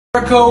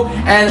Jericho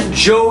and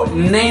Joe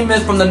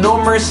Namath from the No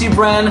Mercy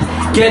brand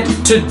get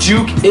to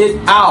duke it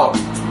out.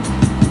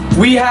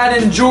 We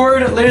had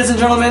endured, ladies and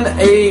gentlemen,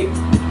 a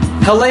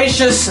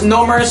hellacious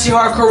No Mercy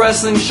Hardcore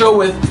Wrestling show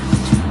with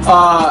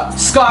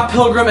Scott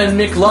Pilgrim and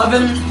Mick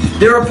Lovin.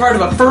 They were part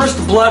of a first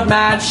blood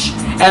match,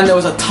 and there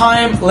was a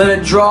time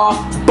limit draw.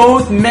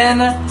 Both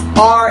men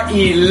are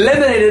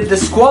eliminated,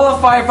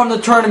 disqualified from the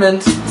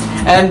tournament.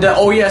 And,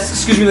 oh yes,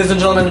 excuse me, ladies and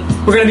gentlemen,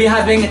 we're going to be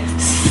having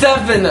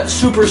 7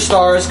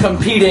 superstars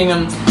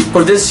competing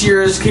for this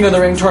year's King of the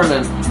Ring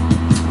tournament.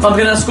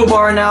 Pumpkin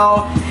Escobar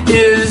now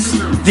is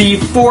the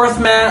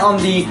 4th man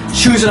on the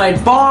Tuesday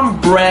Night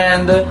Bomb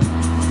brand.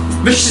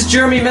 Vicious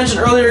Jeremy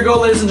mentioned earlier ago,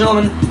 ladies and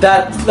gentlemen,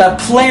 that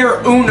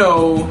Player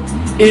Uno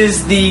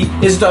is the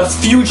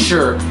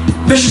future.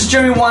 Vicious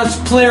Jeremy wants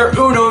Player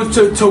Uno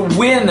to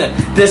win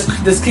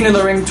this King of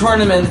the Ring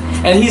tournament,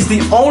 and he's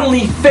the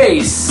only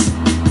face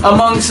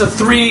amongst the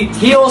 3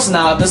 heels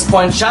now at this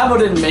point. Chavo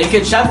didn't make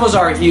it. Chavo was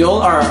our heel,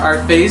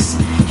 our face.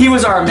 He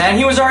was our man.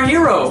 He was our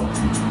hero.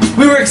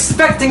 We were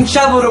expecting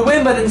Chavo to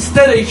win, but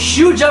instead a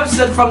huge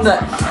upset from the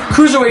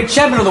Cruiserweight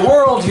Champion of the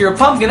world here,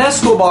 Pumpkin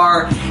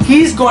Escobar.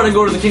 He's going to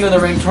go to the King of the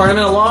Ring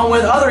tournament along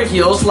with other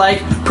heels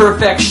like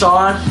Perfect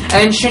Sean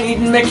and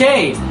Shane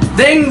McKay.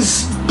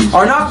 Things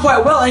are not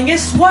quite well, and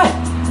guess what?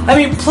 I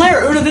mean,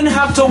 Player Uno didn't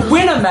have to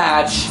win a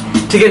match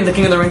to get in the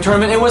King of the Ring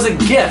tournament. It was a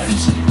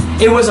gift.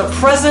 It was a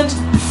present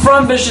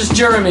from Vicious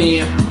Jeremy,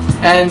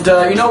 and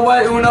you know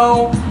what,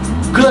 Uno?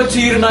 Good luck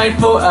to you tonight,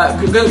 good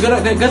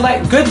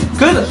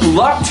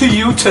luck to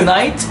you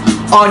tonight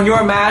on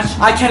your match.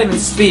 I can't even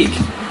speak.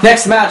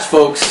 Next match,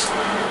 folks.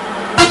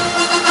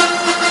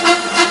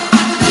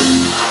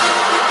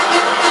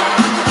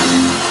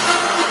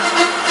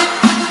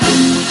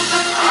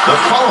 The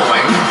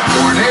following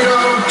Tornado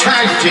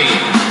Tag Team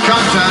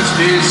contest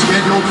is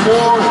scheduled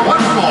for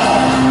one fall.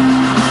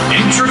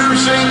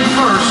 Introducing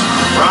first,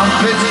 from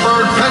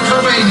Pittsburgh,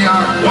 Pennsylvania,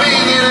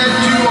 weighing in at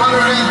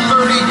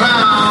 230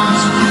 pounds,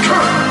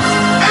 Kurt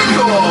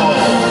Angle.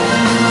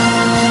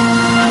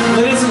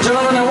 Ladies and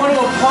gentlemen, I want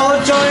to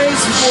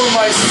apologize for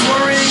my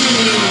slurring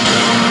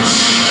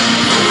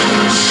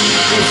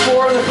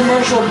before the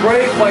commercial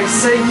break, my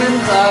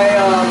segment.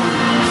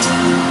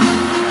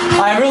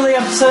 I'm really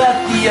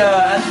upset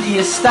at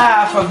the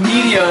staff of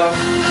media.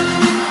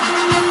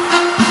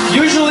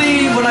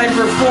 Usually when I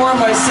perform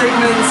my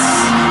segments,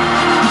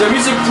 the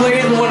music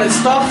plays, and when it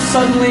stops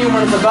suddenly,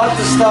 when it's about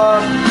to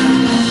stop,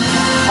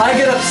 I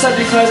get upset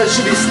because it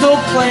should be still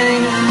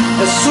playing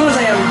as soon as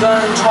I am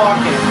done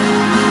talking.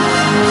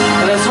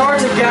 And it's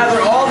hard to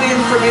gather all the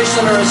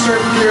information under a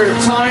certain period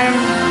of time.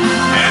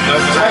 And the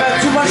I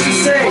got too much to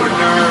say. Weighing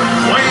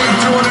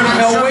I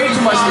got way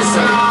too much to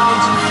say.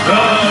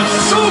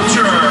 The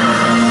Soldier.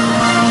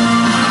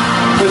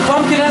 With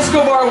Pumpkin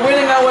Escobar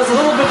winning, I was a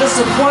little bit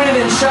disappointed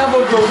in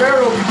Chavo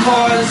Guerrero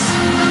because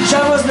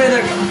Chavo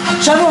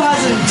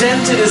has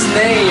indented his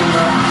name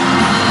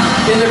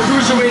in the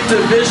Cruiserweight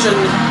division,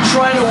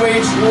 trying to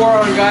wage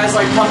war on guys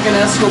like Pumpkin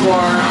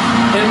Escobar.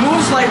 And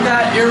moves like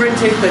that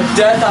irritate the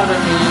death out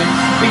of me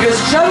because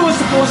Chavo was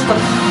supposed to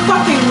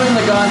fucking win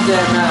the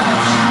goddamn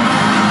match.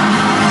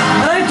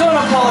 And I don't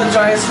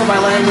apologize for my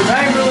language.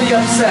 I'm really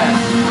upset.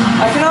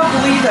 I cannot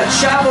believe that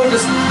Chavo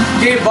just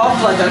gave up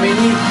like that. I mean,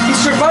 he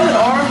survived an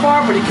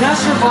armbar, but he cannot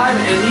survive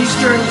an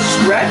Eastern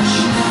stretch.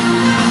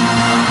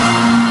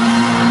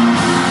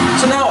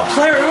 So now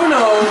Player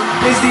Uno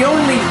is the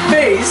only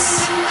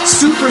face,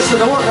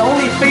 the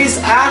only face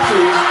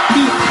athlete.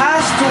 He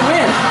has to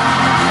win.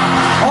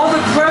 All the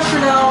pressure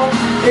now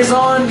is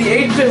on the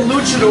 8-bit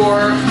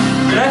luchador,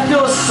 and I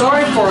feel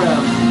sorry for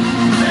him.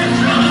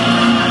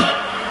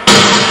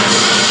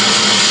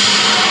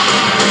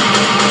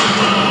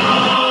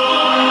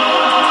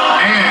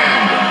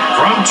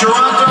 From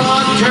Toronto,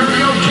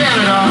 Ontario,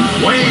 Canada,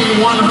 weighing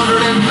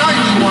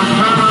 191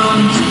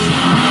 pounds,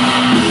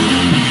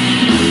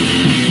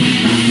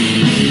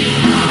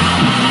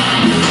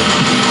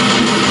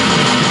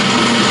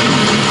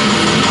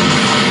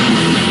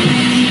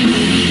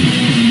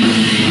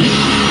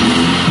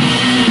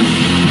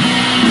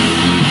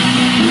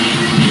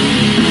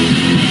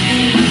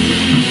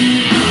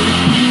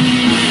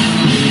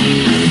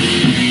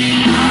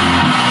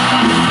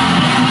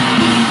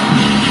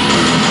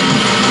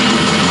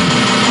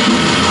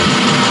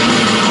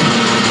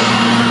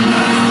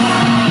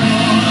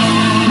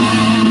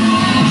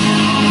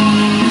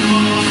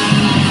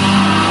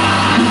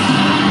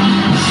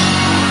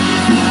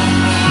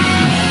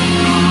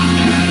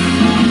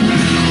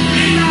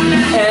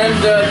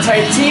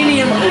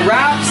 Titanium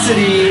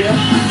Rhapsody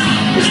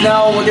is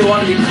now what they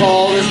want to be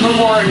called. There's no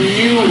more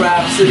New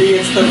Rhapsody,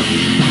 it's the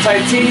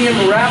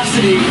Titanium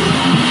Rhapsody.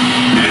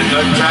 And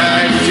the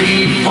tag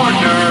team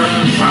partner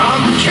from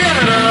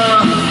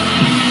Canada,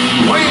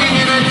 weighing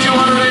in at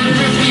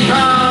 250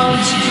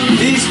 pounds.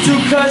 These 2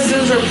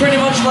 cousins are pretty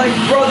much like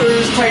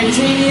brothers,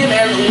 Titanium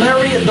and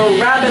Larry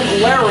the Rabbit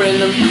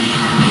Laren.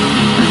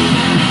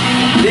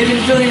 They've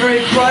been feeling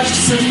very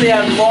crushed since they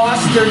have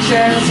lost their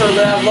chance, or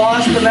they have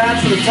lost the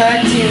match for the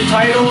tag team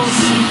titles.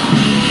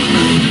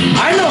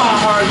 I know how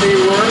hard they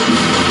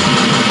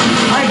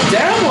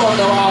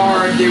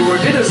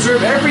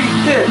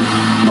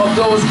of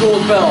those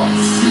gold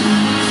belts.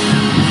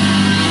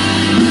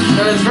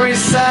 And it's very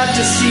sad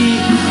to see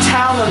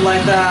talent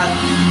like that,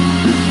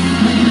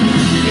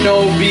 you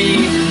know,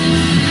 be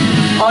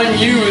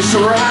unused.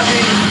 So we're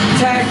having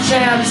tag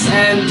champs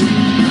and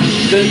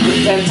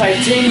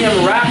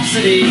Titanium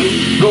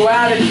Rhapsody go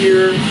at it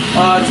here.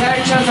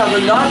 Tag champs have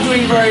been not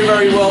doing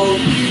very well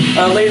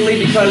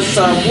lately because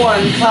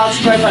one, Cloud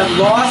Stripe had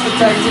lost the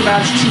tag team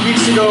match 2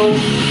 weeks ago.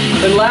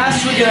 And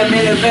last week in a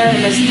main event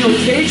in a steel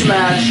cage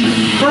match,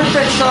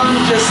 Perfect Sean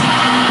just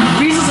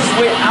weasels his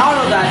way out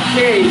of that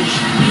cage.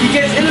 He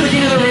gets into the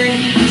king of the ring.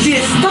 See,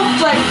 it's stuff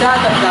like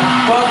that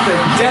bug the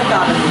death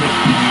out of me.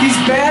 These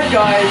bad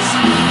guys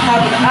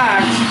have an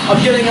act of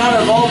getting out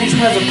of all these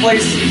kinds of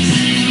places.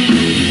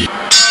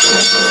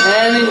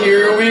 And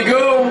here we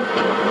go.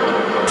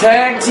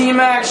 Tag team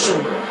action.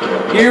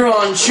 Here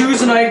on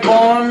Tuesday Night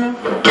Bomb,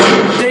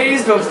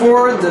 days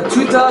before the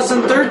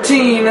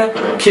 2013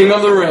 King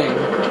of the Ring.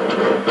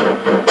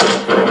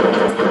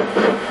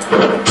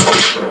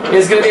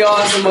 It's gonna be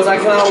awesome, boys. I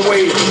cannot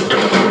wait.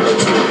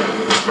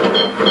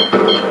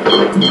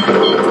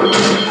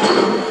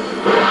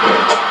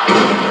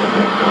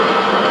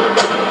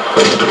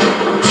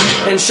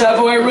 And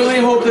Chavo, I really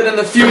hope that in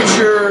the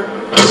future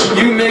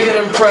you make an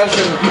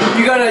impression.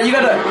 You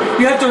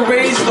have to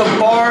raise the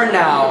bar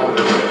now.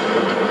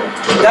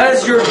 That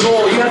is your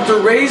goal. You have to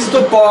raise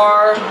the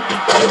bar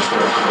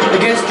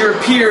against your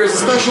peers,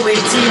 especially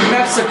Team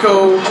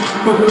Mexico,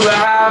 who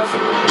have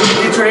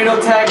the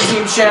Tornado Tag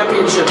Team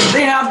Championship.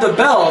 They have the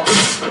belts.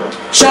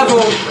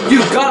 Chavo,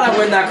 you've got to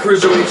win that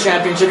Cruiserweight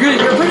Championship.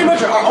 You're pretty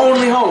much our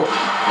only hope.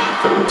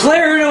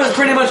 Player Uno is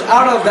pretty much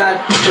out of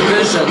that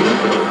division.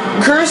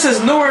 Curse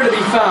is nowhere to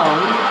be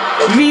found.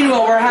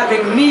 Meanwhile, we're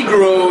having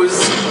Negroes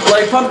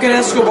like Pumpkin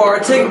Escobar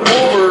taking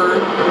over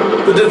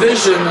the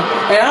division,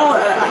 and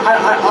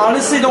I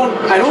honestly don't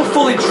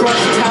fully trust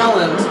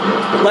talent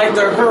like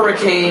the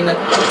Hurricane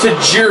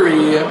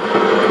Tajiri.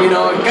 You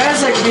know,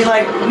 guys like me,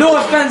 like, no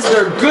offense,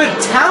 they're good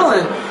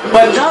talent,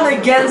 but not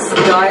against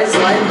guys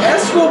like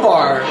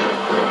Escobar.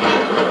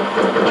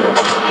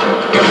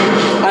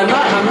 I'm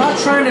not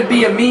trying to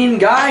be a mean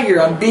guy here.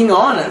 I'm being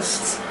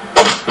honest.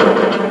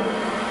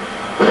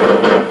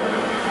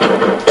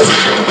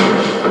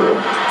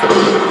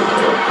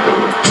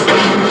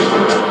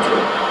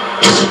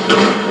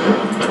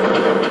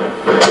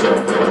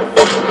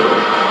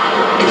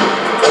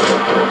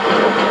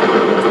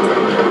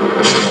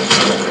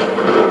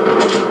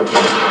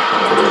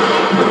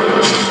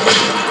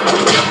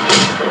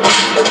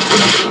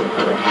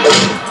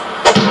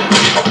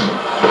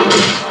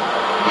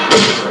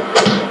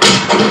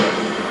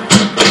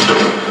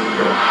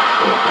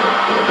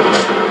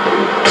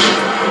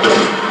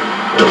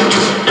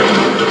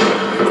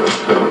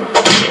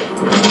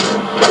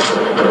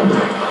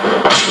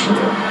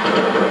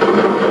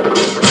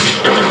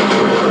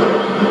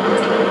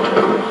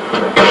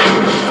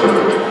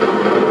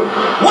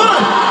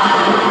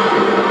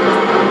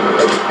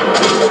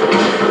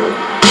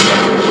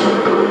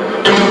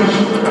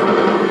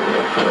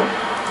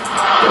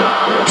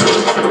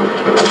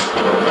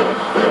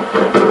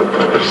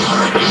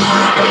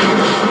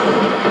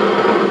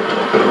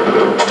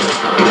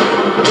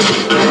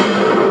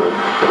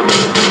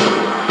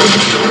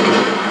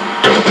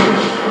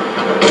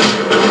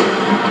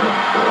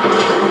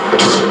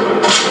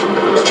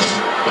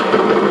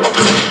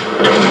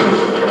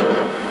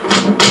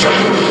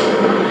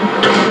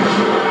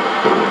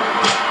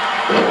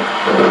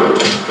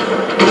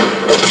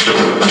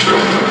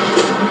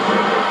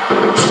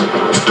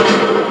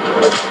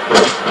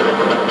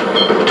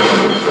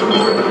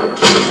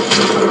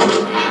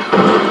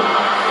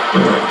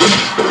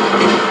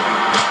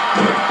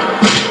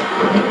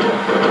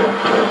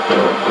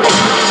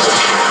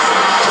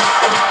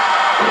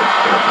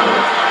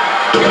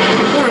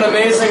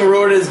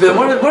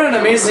 What an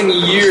amazing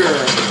year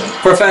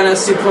for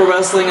Fantasy Pro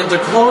Wrestling. And to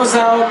close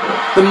out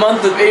the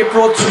month of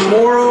April,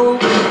 tomorrow,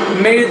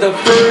 May the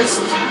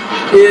 1st,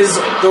 is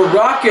The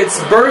Rocket's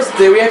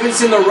birthday. We haven't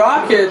seen The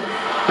Rocket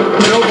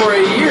in over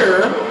a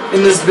year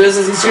in this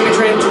business. He's going to be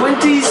turning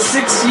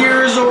 26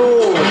 years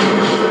old.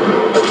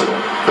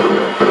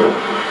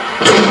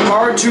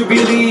 Hard to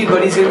believe,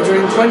 but he's going to be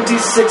turning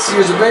 26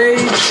 years of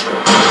age.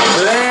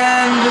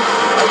 And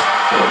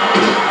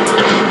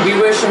we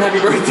wish him happy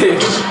birthday.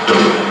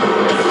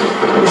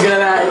 He's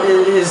gonna have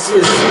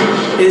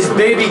his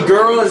baby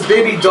girl, his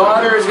baby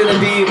daughter is gonna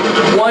be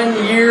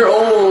 1 year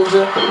old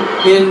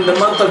in the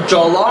month of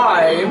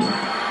July.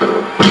 A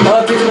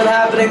lot of things have been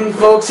happening,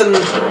 folks, and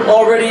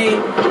already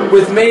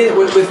with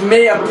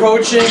May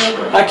approaching,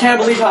 I can't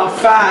believe how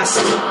fast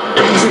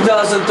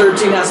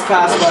 2013 has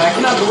passed by. I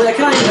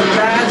cannot even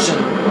imagine.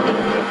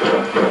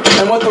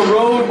 And what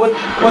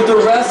the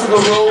rest of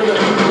the road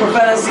for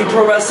Fantasy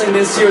Pro Wrestling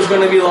this year is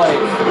going to be like.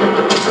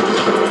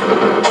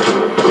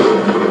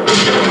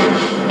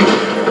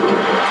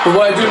 But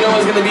what I do know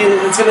is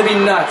it's going to be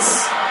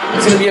nuts.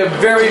 It's going to be a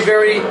very,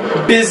 very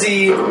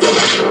busy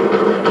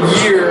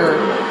year.